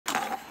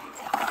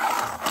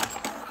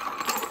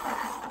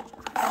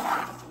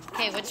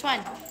Okay, which one?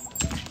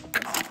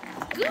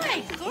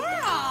 Good girl!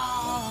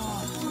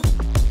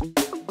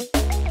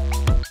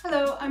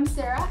 Hello, I'm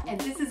Sarah, and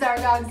this is our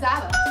dog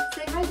Xava.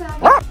 Say hi,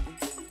 Xava.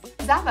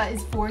 Xava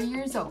is 4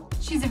 years old.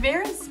 She's a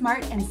very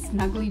smart and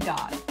snuggly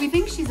dog. We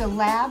think she's a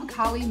lab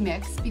collie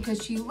mix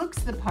because she looks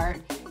the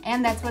part,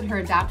 and that's what her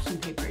adoption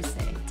papers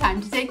say.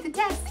 Time to take the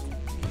test.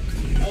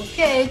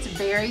 Okay, it's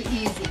very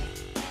easy.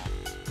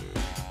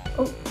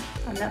 Oh,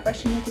 I'm not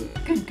brushing your teeth.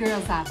 Good girl,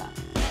 Xava.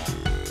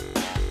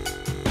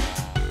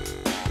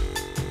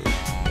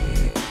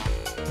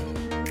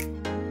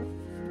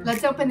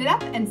 Let's open it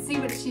up and see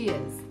what she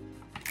is.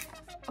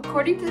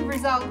 According to the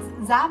results,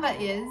 Xava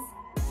is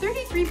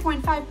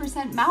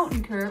 33.5%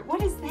 mountain cur.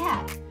 What is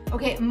that?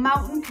 Okay,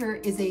 mountain cur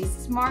is a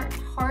smart,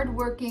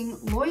 hardworking,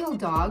 loyal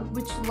dog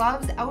which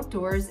loves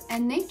outdoors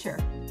and nature.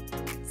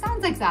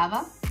 Sounds like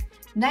Xava.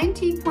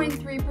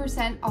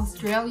 19.3%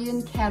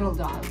 Australian cattle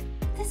dog.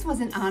 This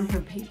wasn't on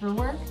her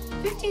paperwork.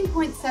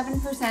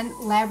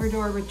 15.7%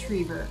 Labrador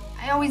retriever.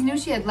 I always knew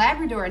she had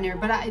Labrador in there,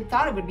 but I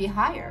thought it would be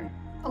higher.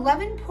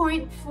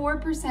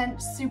 11.4%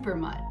 super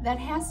mutt. That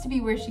has to be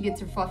where she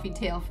gets her fluffy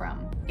tail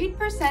from.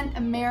 8%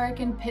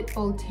 American pit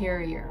bull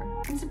terrier.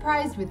 I'm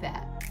surprised with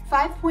that.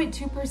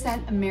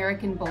 5.2%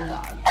 American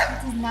bulldog.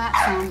 That does not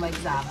sound like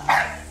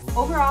Xava.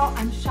 Overall,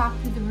 I'm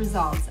shocked with the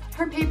results.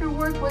 Her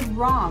paperwork was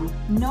wrong.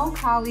 No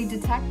collie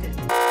detected.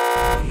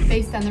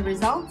 Based on the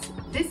results,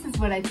 this is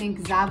what I think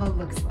Xava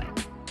looks like.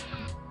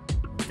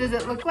 Does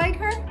it look like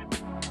her?